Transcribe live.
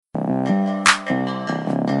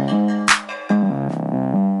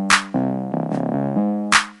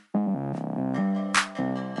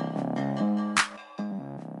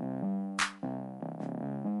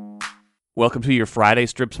Welcome to your Friday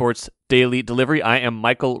Strip Sports Daily Delivery. I am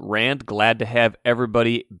Michael Rand. Glad to have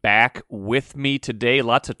everybody back with me today.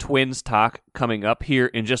 Lots of Twins talk coming up here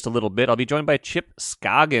in just a little bit. I'll be joined by Chip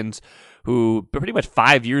Scoggins, who pretty much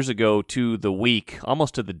 5 years ago to the week,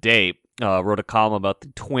 almost to the day, wrote a column about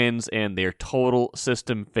the Twins and their total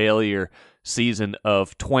system failure season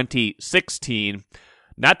of 2016.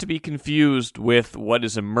 Not to be confused with what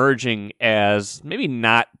is emerging as maybe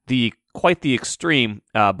not quite the extreme,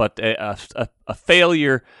 but a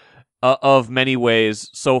failure of many ways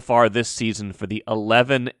so far this season for the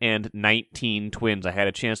 11 and 19 Twins. I had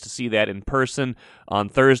a chance to see that in person on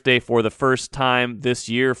Thursday for the first time this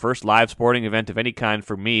year, first live sporting event of any kind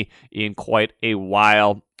for me in quite a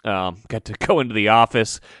while. Got to go into the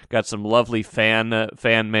office, got some lovely fan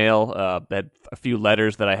mail, had a few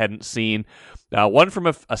letters that I hadn't seen. One from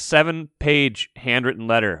a 7-page handwritten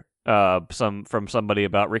letter from somebody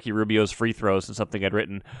about Ricky Rubio's free throws and something I'd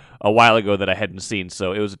written a while ago that I hadn't seen.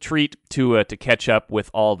 So it was a treat to catch up with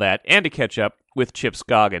all that and to catch up with Chip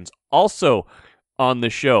Scoggins. Also on the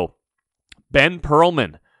show, Ben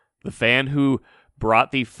Perlman, the fan who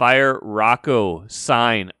brought the Fire Rocco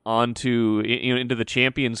sign into the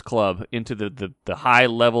Champions Club, into the high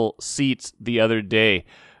level seats the other day.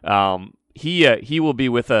 He will be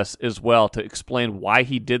with us as well to explain why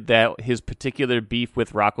he did that, his particular beef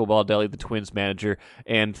with Rocco Baldelli, the Twins manager,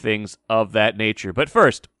 and things of that nature. But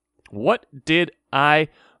first, what did I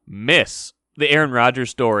miss? The Aaron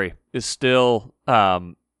Rodgers story is still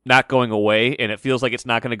not going away, and it feels like it's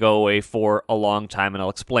not going to go away for a long time, and I'll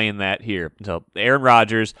explain that here. So, Aaron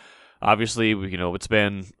Rodgers, obviously, it's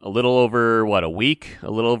been a little over a week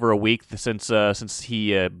since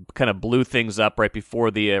he kind of blew things up right before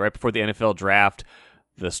the NFL draft.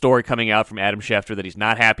 The story coming out from Adam Schefter that he's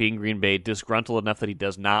not happy in Green Bay, disgruntled enough that he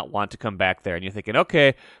does not want to come back there. And you're thinking,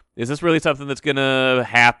 okay, is this really something that's going to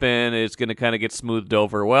happen? It's going to kind of get smoothed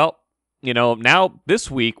over. Well, now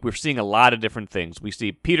this week we're seeing a lot of different things. We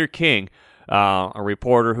see Peter King, a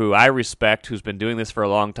reporter who I respect, who's been doing this for a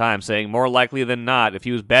long time, saying more likely than not, if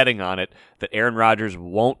he was betting on it, that Aaron Rodgers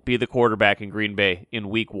won't be the quarterback in Green Bay in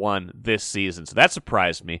Week 1 this season. So that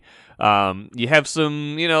surprised me. You have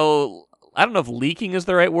some, I don't know if leaking is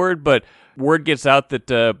the right word, but word gets out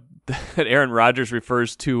that that Aaron Rodgers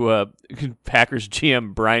refers to Packers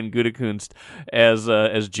GM Brian Gutekunst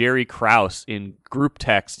as Jerry Krause in group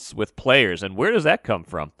texts with players. And where does that come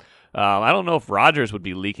from? I don't know if Rodgers would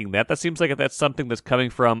be leaking that. That seems like that's something that's coming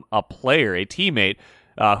from a player, a teammate,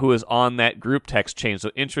 who is on that group text chain.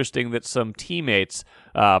 So interesting that some teammates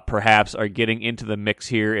perhaps are getting into the mix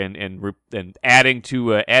here and adding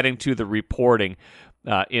to the reporting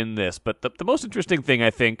in this. But the most interesting thing, I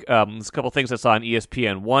think, there's a couple things I saw on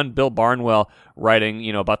ESPN. One, Bill Barnwell writing,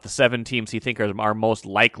 about the 7 teams he thinks are most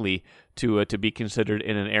likely to be considered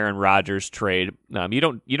in an Aaron Rodgers trade. You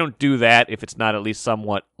don't do that if it's not at least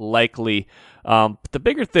somewhat likely. But the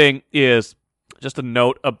bigger thing is just a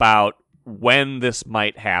note about when this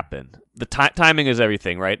might happen. The timing is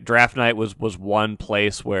everything, right? Draft night was one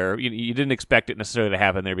place where you didn't expect it necessarily to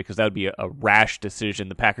happen there because that would be a rash decision.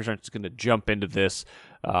 The Packers aren't just going to jump into this,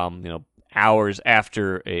 hours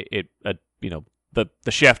after the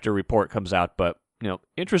Schefter report comes out. But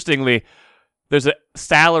interestingly, there's a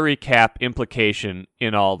salary cap implication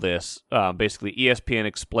in all this. Basically, ESPN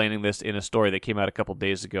explaining this in a story that came out a couple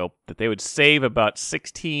days ago, that they would save about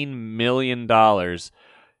 $16 million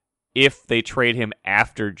if they trade him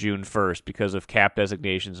after June 1st because of cap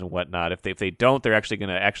designations and whatnot. If they don't, they're actually going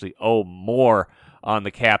to owe more on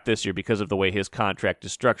the cap this year because of the way his contract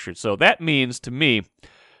is structured. So that means to me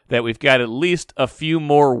that we've got at least a few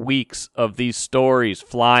more weeks of these stories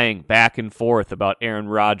flying back and forth about Aaron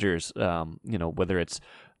Rodgers, whether it's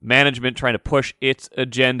management trying to push its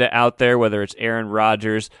agenda out there, whether it's Aaron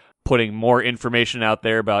Rodgers putting more information out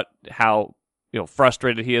there about how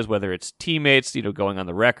frustrated he is, whether it's teammates, going on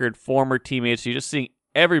the record, former teammates. You're just seeing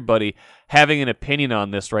everybody having an opinion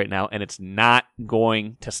on this right now, and it's not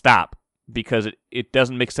going to stop because it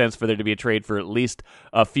doesn't make sense for there to be a trade for at least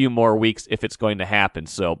a few more weeks if it's going to happen.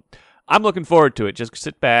 So I'm looking forward to it. Just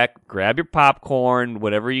sit back, grab your popcorn,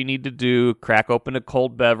 whatever you need to do, crack open a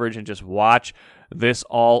cold beverage, and just watch this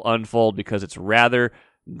all unfold because it's rather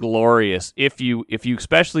glorious.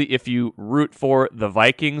 Especially if you root for the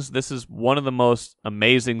Vikings, this is one of the most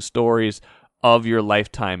amazing stories of your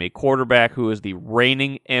lifetime. A quarterback who is the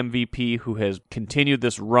reigning MVP, who has continued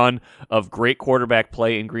this run of great quarterback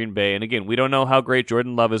play in Green Bay. And again, we don't know how great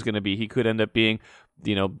Jordan Love is going to be. He could end up being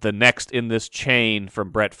the next in this chain from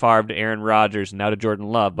Brett Favre to Aaron Rodgers and now to Jordan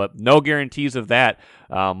Love, but no guarantees of that.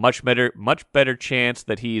 Much better chance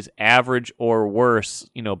that he's average or worse,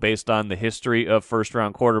 based on the history of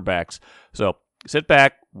first-round quarterbacks. So sit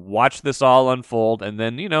back, watch this all unfold, and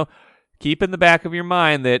then, keep in the back of your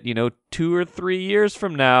mind that, 2 or 3 years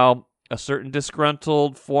from now, a certain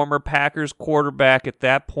disgruntled former Packers quarterback at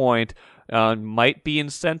that point might be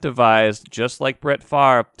incentivized, just like Brett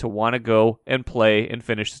Favre, to want to go and play and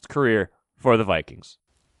finish his career for the Vikings.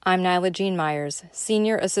 I'm Nyla Jean Myers,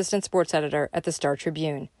 Senior Assistant Sports Editor at the Star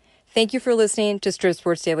Tribune. Thank you for listening to Strip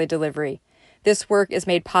Sports Daily Delivery. This work is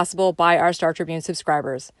made possible by our Star Tribune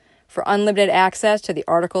subscribers. For unlimited access to the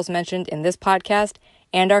articles mentioned in this podcast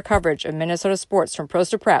and our coverage of Minnesota sports from pros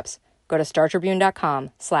to preps, go to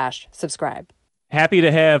startribune.com/subscribe. Happy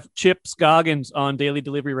to have Chip Scoggins on Daily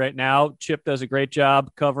Delivery right now. Chip does a great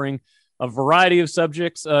job covering a variety of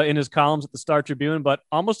subjects in his columns at the Star Tribune, but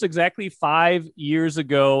almost exactly 5 years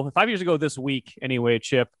ago this week anyway,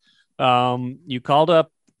 Chip, you called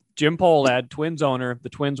up Jim Pohlad, Twins owner. The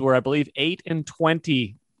Twins were, I believe,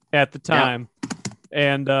 8-20 at the time. Yeah.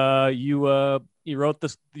 And you wrote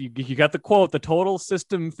this, you got the quote, the total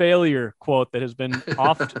system failure quote that has been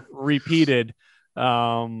oft repeated.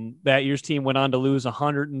 That year's team went on to lose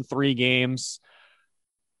 103 games.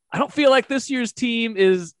 I don't feel like this year's team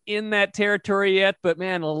is in that territory yet, but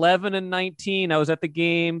man, 11-19. I was at the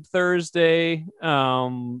game Thursday.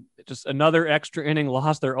 Just another extra inning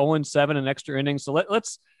loss. They're 0-7 in extra innings. So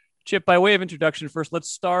let's, Chip, by way of introduction first, let's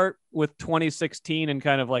start with 2016 and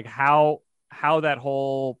kind of like how that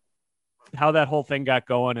whole thing got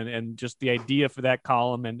going and just the idea for that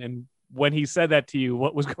column. And when he said that to you,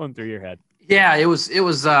 what was going through your head? Yeah, it was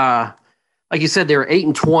like you said, they were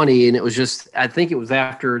 8-20, and it was just, I think it was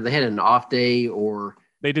after they had an off day, or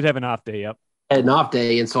they did have an off day. Yep. Had an off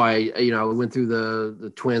day. And so I went through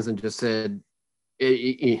the Twins and just said,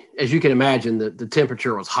 as you can imagine, the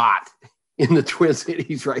temperature was hot in the Twin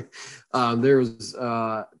Cities, right? There was,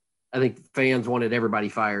 I think fans wanted everybody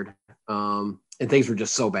fired. And things were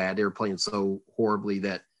just so bad. They were playing so horribly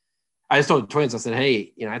that I just told the Twins, I said,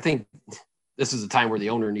 hey, I think this is a time where the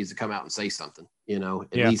owner needs to come out and say something,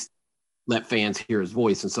 at least let fans hear his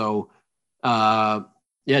voice. And so,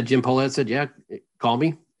 Jim Pohlad said, yeah, call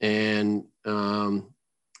me. And I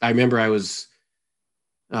remember I was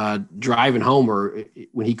driving home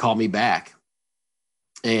when he called me back.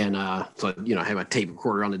 And so, I had my tape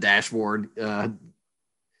recorder on the dashboard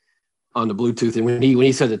on the Bluetooth. And when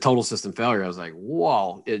he said the total system failure, I was like,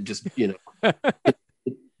 whoa, it just, it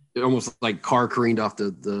almost like car careened off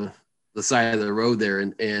the side of the road there.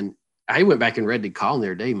 And I went back and read the column the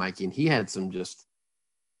other day, Mikey, and he had some just,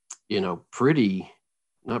 very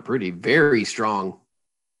strong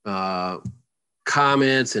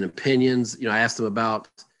comments and opinions. I asked him about,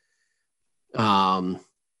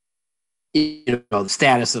 the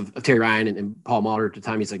status of Terry Ryan and Paul Molitor at the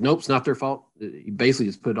time. He's like, nope, it's not their fault. He basically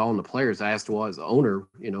just put it all on the players. I asked, well, as the owner,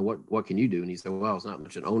 what can you do? And he said, well, it's not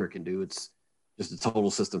much an owner can do. It's just a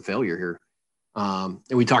total system failure here. And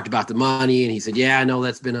we talked about the money, and he said, yeah, I know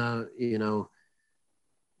that's been a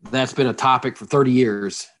topic for 30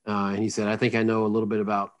 years. And he said, I think I know a little bit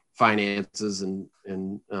about finances and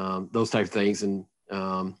those type of things. And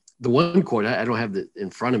the one quote, I don't have it in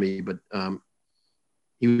front of me, but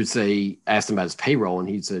he would say, asked him about his payroll, and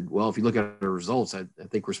he said, well, if you look at our results, I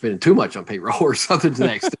think we're spending too much on payroll or something to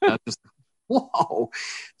that extent. I just, whoa.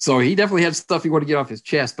 So he definitely had stuff he wanted to get off his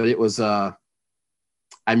chest, but it was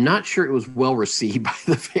I'm not sure it was well received by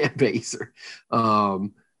the fan base.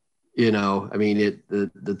 The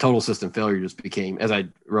total system failure just became, as I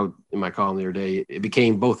wrote in my column the other day, it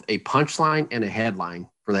became both a punchline and a headline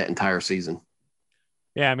for that entire season.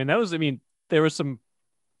 Yeah, there was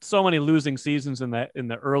so many losing seasons in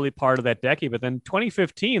the early part of that decade, but then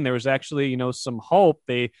 2015 there was actually some hope.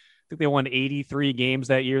 I think they won 83 games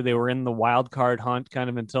that year. They were in the wild card hunt kind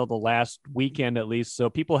of until the last weekend at least. So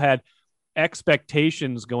people had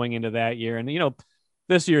expectations going into that year, and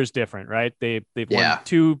this year is different, right? They've won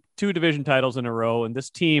two division titles in a row, and this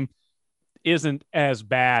team isn't as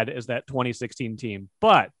bad as that 2016 team,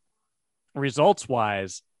 but results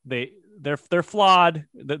wise they're flawed.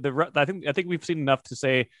 I think we've seen enough to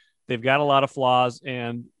say they've got a lot of flaws,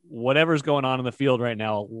 and whatever's going on in the field right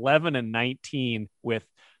now, 11-19 with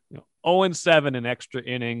 0-7 in extra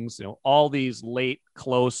innings, all these late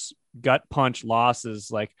close gut punch losses.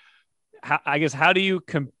 Like, how do you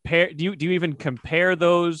compare? Do you even compare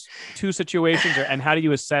those two situations, and how do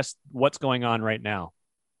you assess what's going on right now?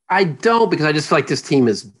 I don't, because I just feel like this team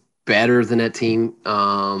is better than that team.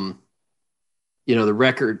 The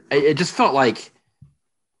record, it just felt like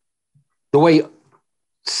the way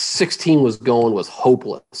 16 was going was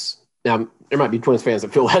hopeless. Now, there might be Twins fans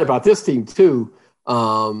that feel that about this team too.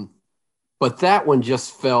 But that one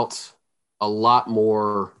just felt a lot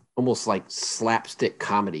more almost like slapstick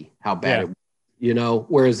comedy, how bad it was, you know,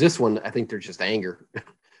 whereas this one, I think there's just anger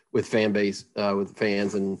with fan base, with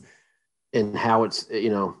fans and how it's,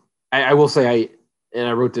 you know, I will say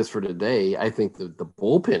I wrote this for today. I think the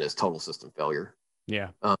bullpen is total system failure. Yeah.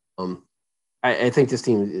 I think this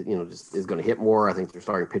team, you know, just is going to hit more. I think their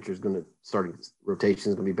starting pitcher is going to starting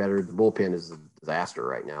rotation is going to be better. The bullpen is a disaster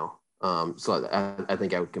right now. So I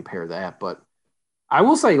think I would compare that. But I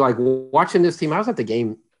will say, like, watching this team, I was at the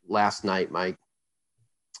game last night, Mike,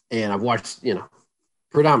 and I've watched, you know,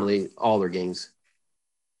 predominantly all their games.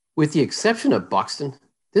 With the exception of Buxton,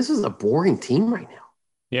 this is a boring team right now.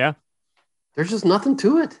 Yeah. There's just nothing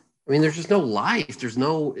to it. I mean, there's just no life.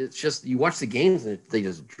 It's just, you watch the games and they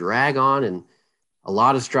just drag on and a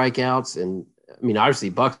lot of strikeouts. And I mean, obviously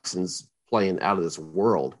Buxton's playing out of this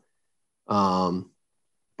world.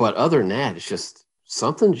 But other than that, it's just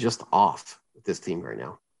something's just off with this team right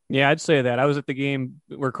now. Yeah, I'd say that. I was at the game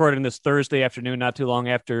recording this Thursday afternoon, not too long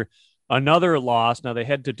after another loss. Now they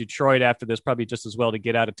head to Detroit after this, probably just as well to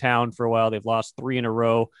get out of town for a while. They've lost 3 in a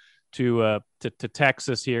row to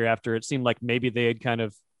Texas here after it seemed like maybe they had kind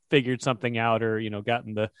of figured something out or, you know,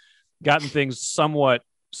 gotten things somewhat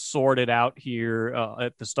sorted out here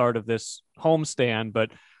at the start of this homestand.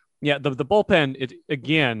 But yeah, the bullpen, it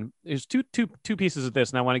again is two pieces of this,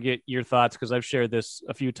 and I want to get your thoughts because I've shared this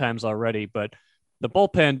a few times already. But the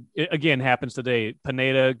bullpen again happens today.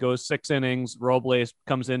 Pineda goes 6 innings. Robles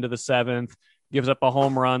comes into the 7th, gives up a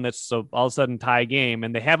home run. That's so all of a sudden tie game,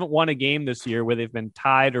 and they haven't won a game this year where they've been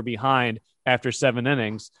tied or behind after 7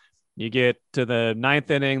 innings. You get to the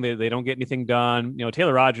 9th inning, they don't get anything done. You know,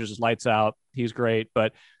 Taylor Rogers is lights out. He's great,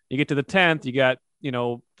 but you get to the 10th, you got, you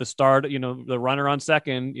know, the start, you know, the runner on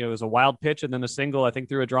second, you know, it was a wild pitch and then a single, I think,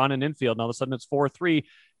 through a drawn in infield. And all of a sudden it's 4-3.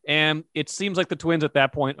 And it seems like the Twins at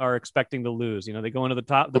that point are expecting to lose. You know, they go into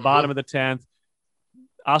the bottom of the 10th.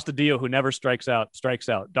 Astudillo, who never strikes out.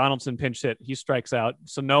 Donaldson pinch hit. He strikes out.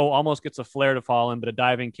 Sano almost gets a flare to fall in, but a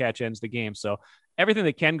diving catch ends the game. So everything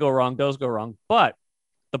that can go wrong does go wrong. But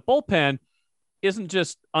the bullpen isn't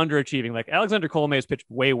just underachieving. Like Alexander Colomé has pitched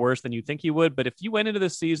way worse than you think he would. But if you went into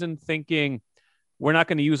this season thinking we're not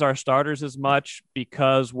going to use our starters as much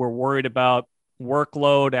because we're worried about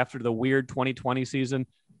workload after the weird 2020 season,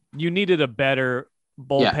 you needed a better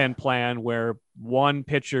bullpen plan where one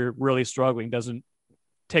pitcher really struggling doesn't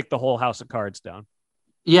take the whole house of cards down.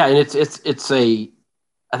 Yeah. And I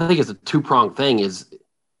think it's a 2-pronged thing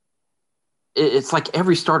it's like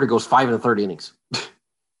every starter goes 5 1/3 innings.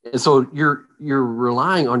 And so you're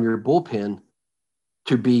relying on your bullpen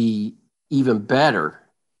to be even better.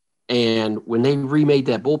 And when they remade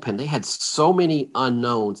that bullpen, they had so many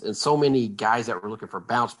unknowns and so many guys that were looking for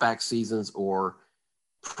bounce back seasons or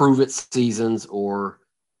prove it seasons or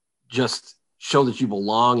just show that you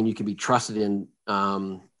belong and you can be trusted in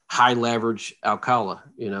high leverage Alcala.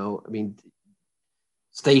 You know, I mean,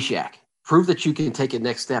 Stashak, prove that you can take a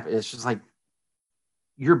next step. And it's just like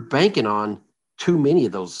you're banking on too many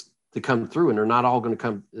of those to come through, and they're not all going to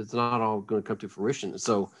come. It's not all going to come to fruition.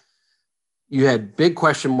 So you had big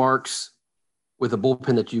question marks with a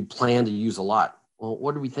bullpen that you planned to use a lot. Well,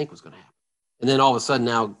 what do we think was going to happen? And then all of a sudden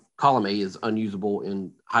now Colomé is unusable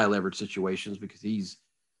in high leverage situations because he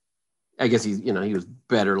was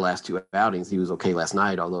better last 2 outings. He was okay last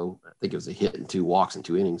night, although I think it was a hit and 2 walks in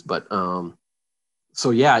 2 innings. But so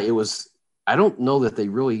yeah, I don't know that they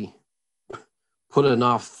really put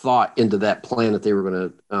enough thought into that plan that they were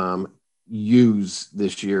going to use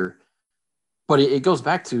this year. But it goes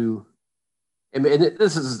back to, and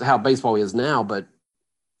this is how baseball is now, but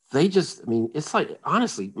they just, I mean, it's like,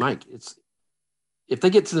 honestly, Mike, if they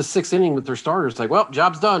get to the 6th inning with their starters, it's like, well,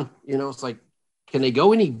 job's done. You know, it's like, can they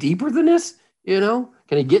go any deeper than this? You know,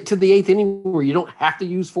 can they get to the 8th inning where you don't have to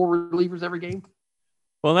use 4 relievers every game?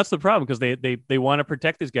 Well, that's the problem because they want to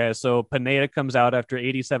protect these guys. So Pineda comes out after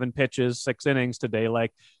 87 pitches, 6 innings today.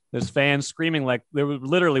 Like there's fans screaming, like there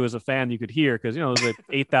literally was a fan you could hear because, you know, there's like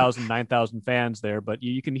 8,000, 9,000 fans there, but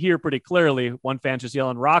you can hear pretty clearly. One fan just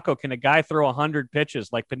yelling, Rocco, can a guy throw 100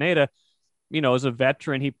 pitches? Like Pineda, you know, as a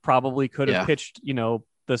veteran, he probably could have pitched, you know,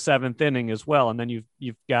 the 7th inning as well. And then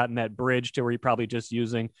you've gotten that bridge to where you're probably just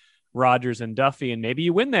using Rogers and Duffy, and maybe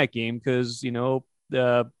you win that game because, you know,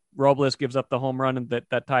 the Robles gives up the home run and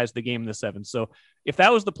that ties the game in the 7th. So if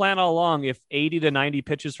that was the plan all along, if 80 to 90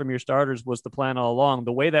 pitches from your starters was the plan all along,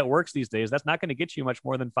 the way that works these days, that's not going to get you much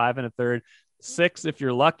more than 5 1/3, 6 if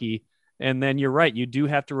you're lucky. And then you're right, you do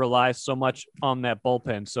have to rely so much on that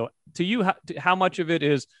bullpen. So to you, how much of it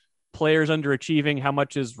is players underachieving? How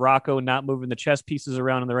much is Rocco not moving the chess pieces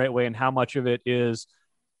around in the right way? And how much of it is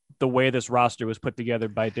the way this roster was put together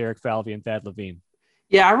by Derek Falvey and Thad Levine?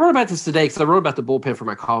 Yeah, I wrote about this today because I wrote about the bullpen for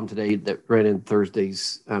my column today that ran in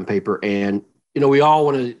Thursday's paper. And, we all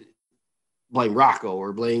want to blame Rocco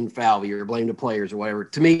or blame Falvey or blame the players or whatever.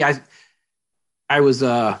 To me, I was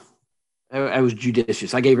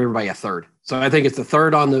judicious. I gave everybody a third. So I think it's a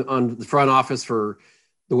third on the front office for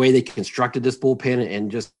the way they constructed this bullpen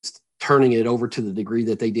and just turning it over to the degree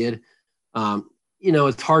that they did.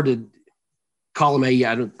 It's hard to call him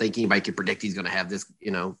I don't think anybody could predict he's going to have this,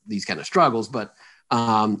 these kind of struggles. But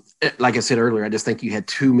like I said earlier, I just think you had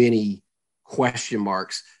too many question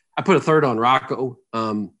marks. I put a third on Rocco.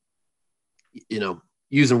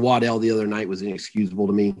 Using Waddell the other night was inexcusable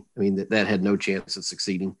to me. I mean, that had no chance of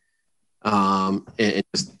succeeding. And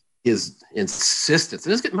just his insistence.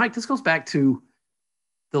 And Mike, this goes back to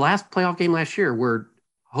the last playoff game last year where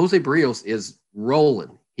Jose Barrios is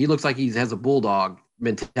rolling. He looks like he has a bulldog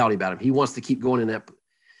mentality about him. He wants to keep going in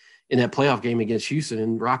that playoff game against Houston,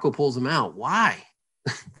 and Rocco pulls him out. Why?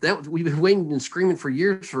 We've been waiting and screaming for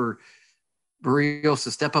years for Barrios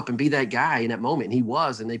to step up and be that guy in that moment. And he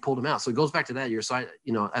was, and they pulled him out. So it goes back to that year. So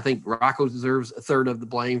I think Rocco deserves a third of the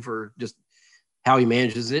blame for just how he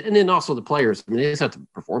manages it. And then also the players. I mean, they just have to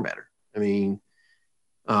perform better. I mean,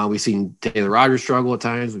 we've seen Taylor Rogers struggle at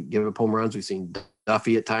times. We give up home runs. We've seen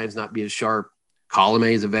Duffy at times not be as sharp.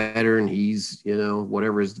 Colomé is a veteran. He's,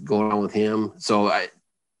 whatever is going on with him. So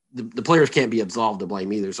the players can't be absolved of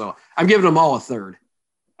blame either. So I'm giving them all a third.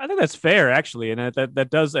 I think that's fair, actually. And that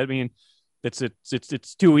does, I mean,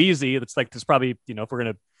 it's too easy. It's like, there's probably,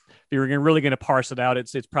 if you're really going to parse it out,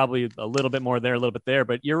 it's probably a little bit more there, a little bit there,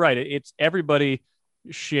 but you're right. It's everybody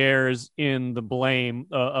shares in the blame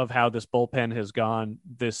of how this bullpen has gone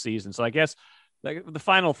this season. So I guess the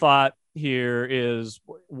final thought here is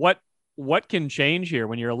what can change here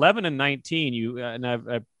when you're 11-19, and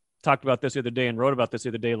I've talked about this the other day and wrote about this the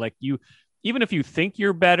other day. Like even if you think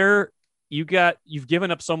you're better, you've given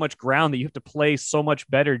up so much ground that you have to play so much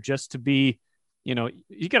better just to be, you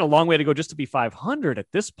got a long way to go just to be 500 at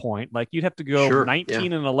this point. Like you'd have to go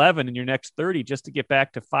 19-11 in your next 30 just to get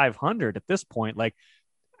back to 500 at this point. Like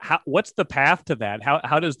what's the path to that?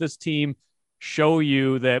 How does this team show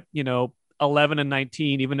you that,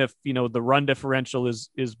 11-19, even if, the run differential is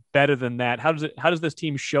better than that? How does this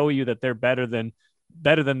team show you that they're better than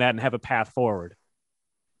that and have a path forward?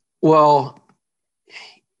 Well,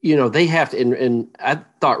 they have to, and I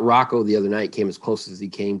thought Rocco the other night came as close as he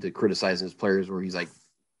came to criticizing his players, where he's like,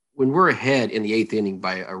 when we're ahead in the eighth inning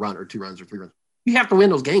by a run or 2 runs or 3 runs, you have to win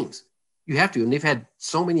those games. You have to. And they've had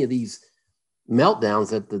so many of these meltdowns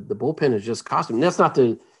that the bullpen has just cost them. And that's not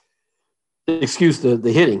the excuse the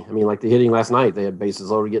hitting. I mean, like the hitting last night, they had bases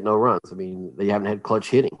loaded to get no runs. I mean, they haven't had clutch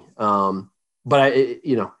hitting. But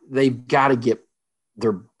they've got to get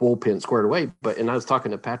their bullpen squared away. And I was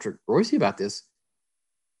talking to Patrick Royce about this.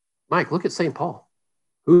 Mike, look at St. Paul.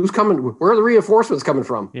 Who's coming? Where are the reinforcements coming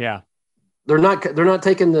from? Yeah, they're not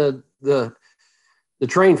taking the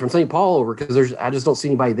train from St. Paul over because I just don't see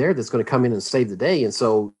anybody there that's going to come in and save the day. And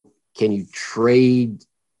so, can you trade?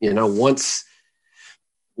 Once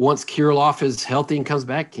Kirilloff is healthy and comes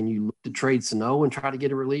back, can you look to trade Sano and try to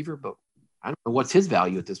get a reliever? But I don't know what's his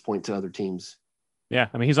value at this point to other teams. Yeah,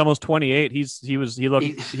 I mean, he's almost 28. He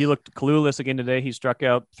looked clueless again today. He struck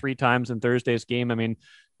out 3 times in Thursday's game. I mean,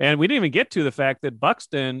 and we didn't even get to the fact that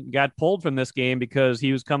Buxton got pulled from this game because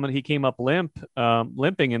he came up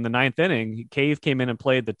limping in the 9th inning. Cave came in and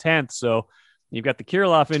played the 10th. So you've got the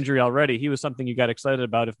Kirilloff injury already. He was something you got excited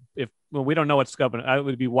about. If we don't know what's coming, it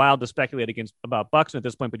would be wild to speculate about Buxton at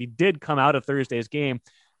this point, but he did come out of Thursday's game.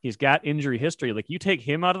 He's got injury history. Like, you take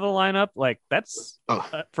him out of the lineup, like that's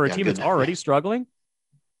for a team that's already struggling.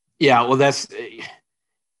 Yeah, well,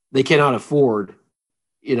 they cannot afford,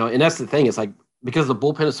 and that's the thing. It's like, because the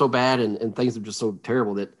bullpen is so bad and things are just so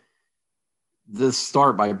terrible that this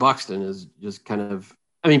start by Buxton is just kind of,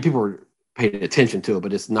 I mean, people are paying attention to it,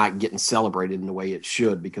 but it's not getting celebrated in the way it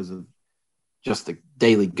should because of just the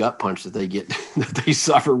daily gut punch that they get, that they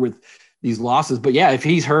suffer with these losses. But yeah, if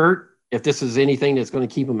he's hurt, if this is anything that's going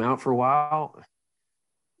to keep him out for a while,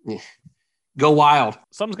 go wild.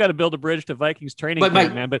 Someone's got to build a bridge to Vikings training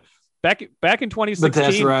camp, man. But back in 2016, but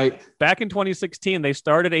that's right. Back in 2016, they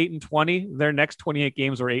started 8-20. Their next 28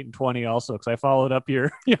 games were 8-20 also, because I followed up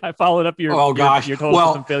your your total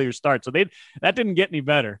system failure start. So that didn't get any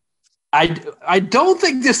better. I don't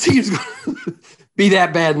think this team's going to be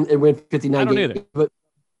that bad and win 59 games. Either.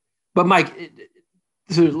 But Mike,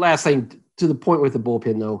 to the last thing, to the point with the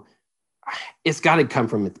bullpen though, it's got to come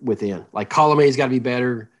from within. Like, Colomé's got to be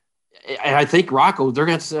better. and I think Rocco, they're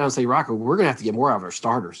going to sit down and say, Rocco, we're going to have to get more out of our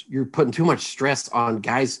starters. You're putting too much stress on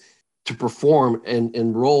guys to perform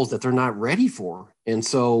in roles that they're not ready for. And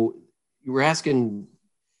so you were asking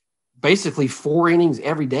basically 4 innings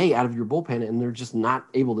every day out of your bullpen, and they're just not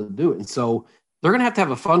able to do it. And so they're going to have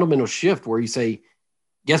a fundamental shift where you say,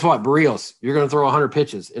 guess what, Barrios, you're going to throw 100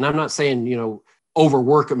 pitches. And I'm not saying,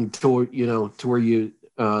 overwork them to where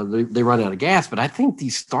they run out of gas, but I think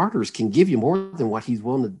these starters can give you more than what he's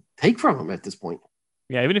willing to take from them at this point.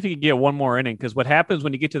 Yeah, even if you could get one more inning, because what happens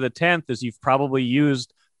when you get to the 10th is you've probably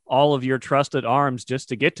used all of your trusted arms just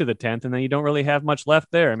to get to the 10th, and then you don't really have much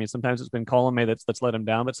left there. I mean, sometimes it's been Colomé that's let him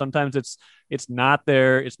down, but sometimes it's not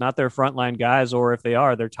their frontline guys, or if they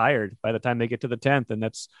are, they're tired by the time they get to the 10th, and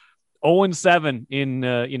that's 0-7 in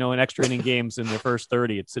in extra inning games in their first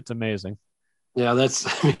 30. It's amazing. Yeah,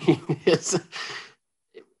 it's.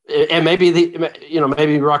 And maybe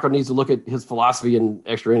maybe Rocco needs to look at his philosophy in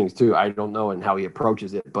extra innings too. I don't know and how he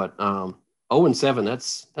approaches it, but 0-7,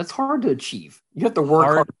 that's hard to achieve. You have to work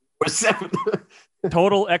hard with 7.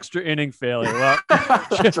 Total extra inning failure. Well,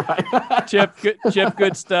 that's right. Chip,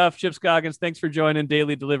 good stuff. Chip Scoggins, thanks for joining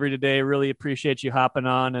Daily Delivery today. Really appreciate you hopping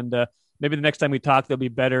on, and maybe the next time we talk, there'll be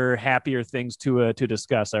better, happier things to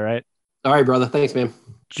discuss. All right. All right, brother. Thanks, man.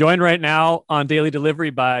 Joined right now on Daily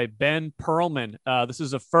Delivery by Ben Perlman. This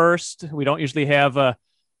is a first. We don't usually have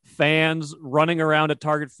fans running around at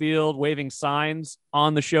Target Field waving signs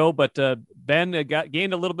on the show, but Ben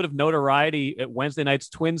gained a little bit of notoriety at Wednesday night's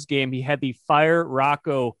Twins game. He had the Fire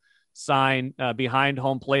Rocco sign behind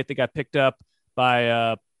home plate that got picked up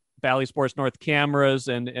by Bally Sports North cameras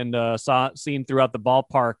and seen throughout the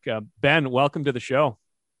ballpark. Ben, welcome to the show.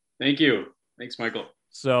 Thank you. Thanks, Michael.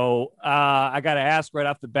 So I got to ask right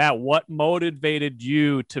off the bat, what motivated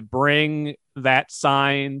you to bring that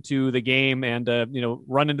sign to the game and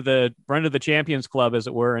run into the Champions Club, as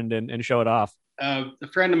it were, and show it off? A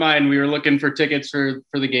friend of mine, we were looking for tickets for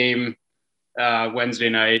the game Wednesday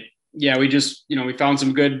night. Yeah, we just we found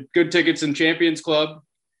some good tickets in Champions Club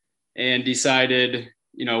and decided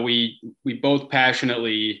we both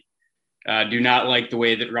passionately do not like the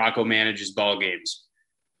way that Rocco manages ball games.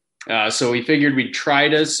 So we figured we'd try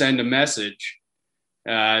to send a message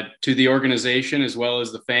to the organization as well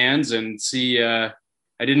as the fans and see. I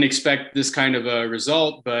didn't expect this kind of a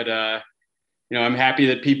result, but I'm happy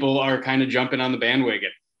that people are kind of jumping on the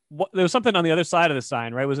bandwagon. There was something on the other side of the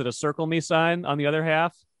sign, right? Was it a Circle Me sign on the other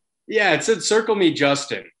half? Yeah, it said "Circle Me,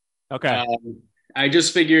 Justin." Okay. I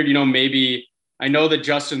just figured, maybe I know that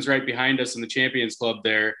Justin's right behind us in the Champions Club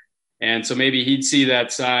there, and so maybe he'd see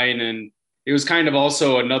that sign and. It was kind of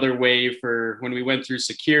also another way for when we went through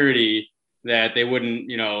security that they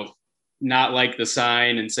wouldn't, not like the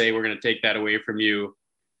sign and say, we're going to take that away from you.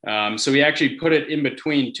 So we actually put it in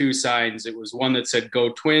between 2 signs. It was one that said "Go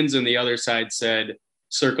Twins" and the other side said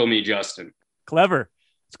 "Circle Me, Justin." Clever.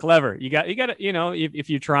 It's clever. You got to, if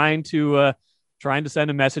you're trying to send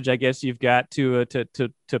a message, I guess you've got to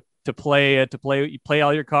play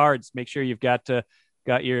all your cards. Make sure you've got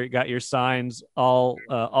your signs all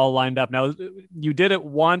lined up. Now, you did it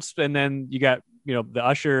once, and then you got the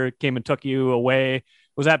usher came and took you away.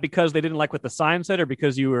 Was that because they didn't like what the sign said, or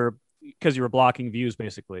because you were blocking views,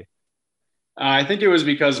 basically? I think it was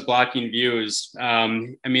because blocking views.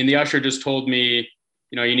 The usher just told me,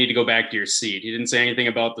 you need to go back to your seat. He didn't say anything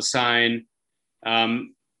about the sign. I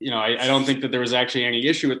don't think that there was actually any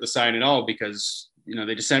issue with the sign at all because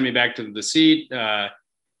they just sent me back to the seat.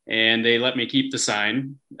 And they let me keep the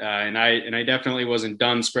sign, and I definitely wasn't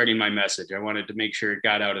done spreading my message. I wanted to make sure it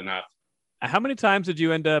got out enough. How many times did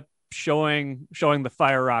you end up showing the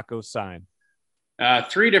Fire Rocco sign?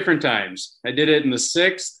 3 different times. I did it in the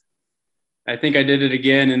 6th. I think I did it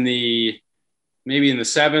again in the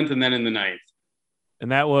 7th, and then in the 9th.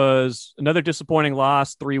 And that was another disappointing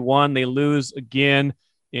loss, 3-1. They lose again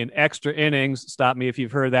in extra innings. Stop me if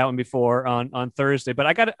you've heard that one before on Thursday. But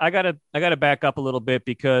I got to back up a little bit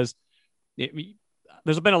because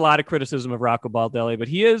there's been a lot of criticism of Rocco Baldelli, but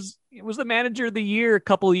he was the manager of the year a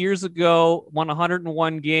couple of years ago, won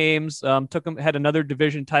 101 games, had another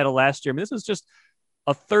division title last year. I mean, this is just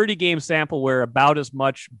a 30-game sample where about as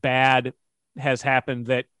much bad has happened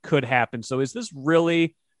that could happen. So is this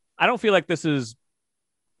really, I don't feel like this is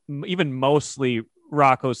even mostly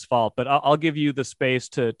Rocco's fault, but I'll give you the space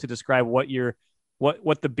to describe what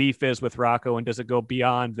the beef is with Rocco, and does it go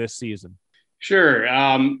beyond this season? Sure.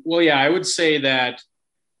 Well, yeah, I would say that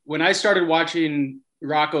when I started watching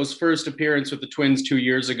Rocco's first appearance with the Twins 2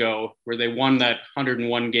 years ago, where they won that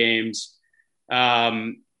 101 games,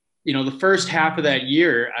 the first half of that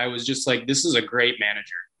year, I was just like, this is a great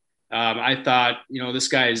manager. I thought, this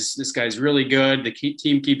guy's really good. The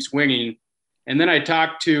team keeps winning. And then I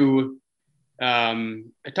talked to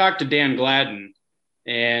Dan Gladden,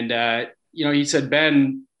 and he said,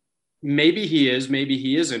 Ben, maybe he is, maybe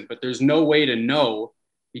he isn't, but there's no way to know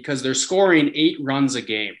because they're scoring 8 runs a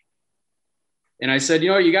game. And I said,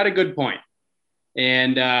 you got a good point.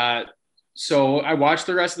 And so I watched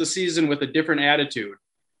the rest of the season with a different attitude,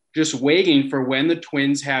 just waiting for when the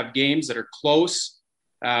Twins have games that are close,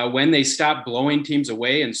 when they stop blowing teams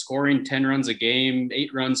away and scoring 10 runs a game,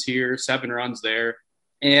 8 runs here, 7 runs there.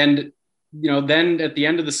 And, then at the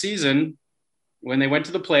end of the season, when they went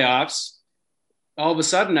to the playoffs, all of a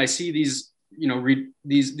sudden I see these,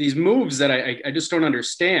 these moves that I just don't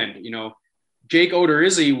understand. Jake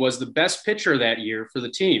Odorizzi was the best pitcher that year for the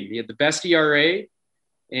team. He had the best ERA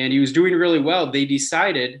and he was doing really well. They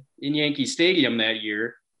decided in Yankee Stadium that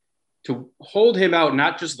year to hold him out,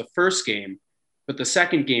 not just the first game, but the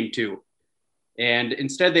second game too. And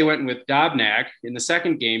instead they went with Dobnak in the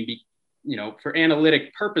second game, for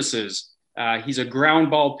analytic purposes. He's a ground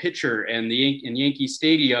ball pitcher and in Yankee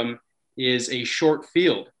Stadium is a short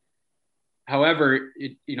field. However,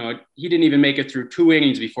 he didn't even make it through 2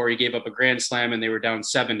 innings before he gave up a grand slam and they were down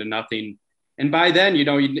 7-0. And by then,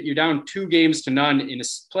 you're down 2-0 in a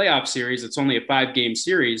playoff series. It's only a 5-game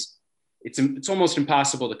series. It's almost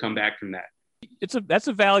impossible to come back from that. That's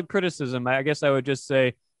a valid criticism. I guess I would just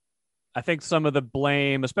say, I think some of the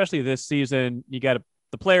blame, especially this season, the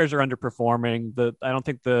players are underperforming. I don't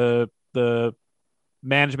think the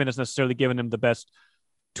management has necessarily given him the best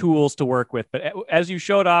tools to work with. But as you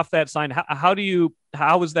showed off that sign,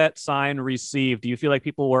 how was that sign received? Do you feel like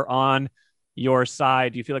people were on your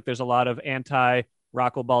side? Do you feel like there's a lot of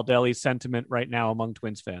anti-Rocco Baldelli sentiment right now among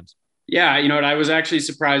Twins fans? Yeah, I was actually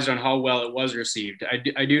surprised on how well it was received.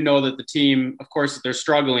 I do know that the team, of course, they're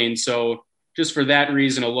struggling. So just for that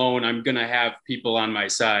reason alone, I'm going to have people on my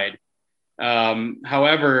side.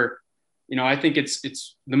 However, I think it's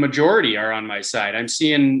the majority are on my side. I'm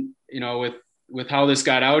seeing, with how this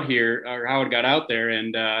got out here or how it got out there.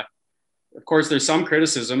 And of course, there's some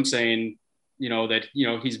criticism saying, that,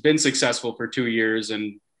 he's been successful for 2 years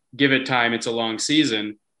and give it time. It's a long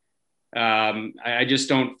season. I just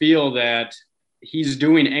don't feel that he's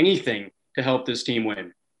doing anything to help this team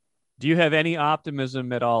win. Do you have any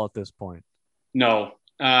optimism at all at this point? No.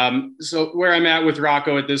 So where I'm at with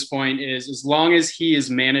Rocco at this point is as long as he is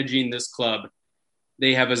managing this club,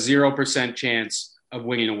 they have a 0% chance of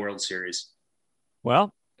winning a World Series.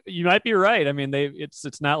 Well, you might be right. I mean,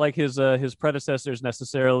 it's not like his predecessors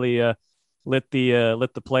necessarily lit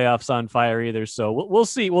the playoffs on fire either. So we'll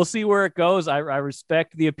see. We'll see where it goes. I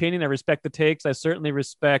respect the opinion. I respect the takes. I certainly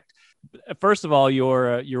respect, first of all,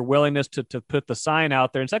 your willingness to put the sign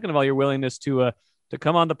out there, and second of all, your willingness to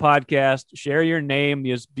come on the podcast, share your name,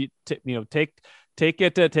 take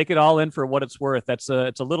it all in for what it's worth. It's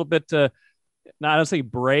a little bit. Not to say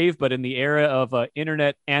brave, but in the era of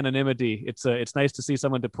internet anonymity, it's nice to see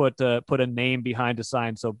someone to put a name behind a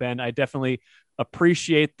sign. So Ben, I definitely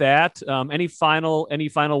appreciate that. Any final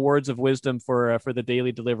words of wisdom for the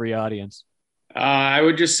Daily Delivery audience? I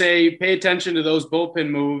would just say pay attention to those bullpen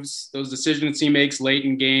moves, those decisions he makes late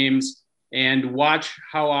in games, and watch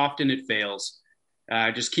how often it fails.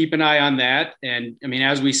 Just keep an eye on that. And I mean,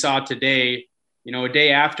 as we saw today, a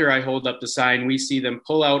day after I hold up the sign, we see them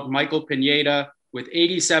pull out Michael Pineda with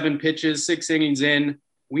 87 pitches, 6 innings in.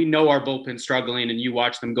 We know our bullpen's struggling, and you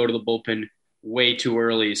watch them go to the bullpen way too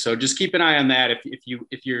early. So just keep an eye on that.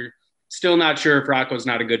 If you're still not sure if Rocco's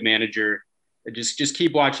not a good manager, just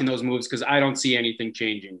keep watching those moves because I don't see anything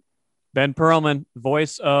changing. Ben Perlman,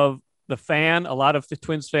 voice of the fan. A lot of the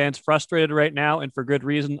Twins fans frustrated right now, and for good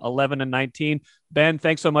reason. 11-19. Ben,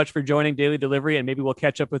 thanks so much for joining Daily Delivery, and maybe we'll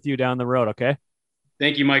catch up with you down the road. Okay.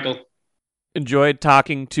 Thank you, Michael. Enjoyed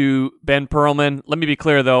talking to Ben Perlman. Let me be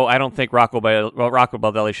clear, though. I don't think Rocco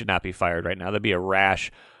Baldelli should not be fired right now. That'd be a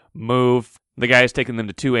rash move. The guy's taken them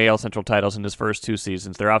to 2 AL Central titles in his first 2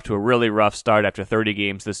 seasons. They're off to a really rough start after 30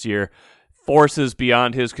 games this year. Forces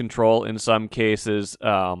beyond his control in some cases.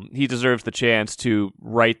 He deserves the chance to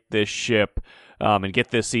right this ship and get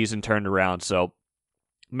this season turned around. So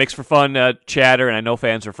makes for fun chatter, and I know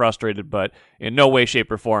fans are frustrated, but in no way, shape,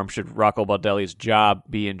 or form should Rocco Baldelli's job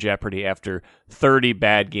be in jeopardy after 30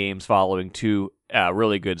 bad games following 2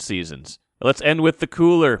 really good seasons. Let's end with the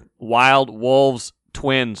cooler. Wild Wolves,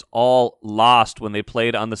 Twins all lost when they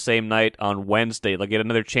played on the same night on Wednesday. They'll get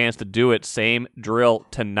another chance to do it. Same drill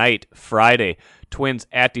tonight, Friday. Twins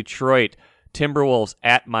at Detroit. Timberwolves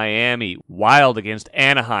at Miami. Wild against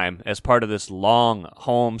Anaheim as part of this long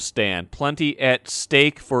home stand. Plenty at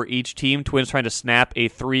stake for each team. Twins trying to snap a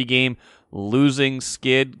 3-game losing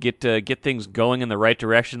skid get things going in the right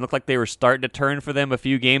direction. Looked like they were starting to turn for them a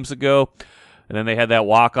few games ago. And then they had that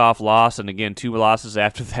walk-off loss, and again, 2 losses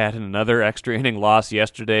after that, and another extra inning loss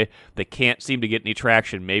yesterday. They can't seem to get any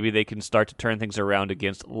traction. Maybe they can start to turn things around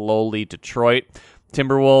against lowly Detroit.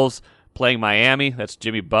 Timberwolves playing Miami. That's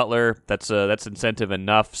Jimmy Butler. That's incentive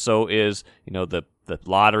enough. So is the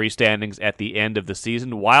lottery standings at the end of the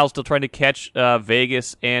season, while still trying to catch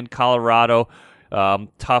Vegas and Colorado.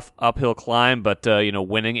 Tough uphill climb, but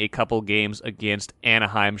winning a couple games against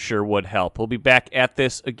Anaheim sure would help. We'll be back at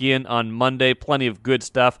this again on Monday. Plenty of good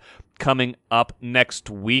stuff coming up next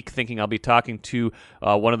week. Thinking I'll be talking to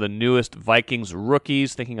one of the newest Vikings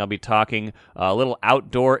rookies. Thinking I'll be talking a little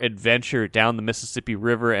outdoor adventure down the Mississippi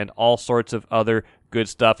River and all sorts of other good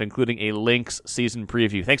stuff, including a Lynx season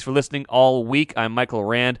preview. Thanks for listening all week. I'm Michael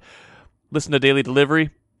Rand. Listen to Daily Delivery.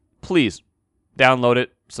 Please download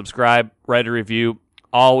it, subscribe, write a review.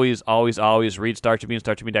 Always, always, always read Star Tribune,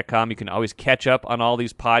 StarTribune.com. You can always catch up on all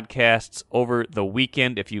these podcasts over the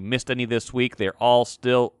weekend. If you missed any this week, they're all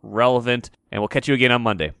still relevant. And we'll catch you again on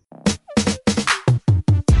Monday.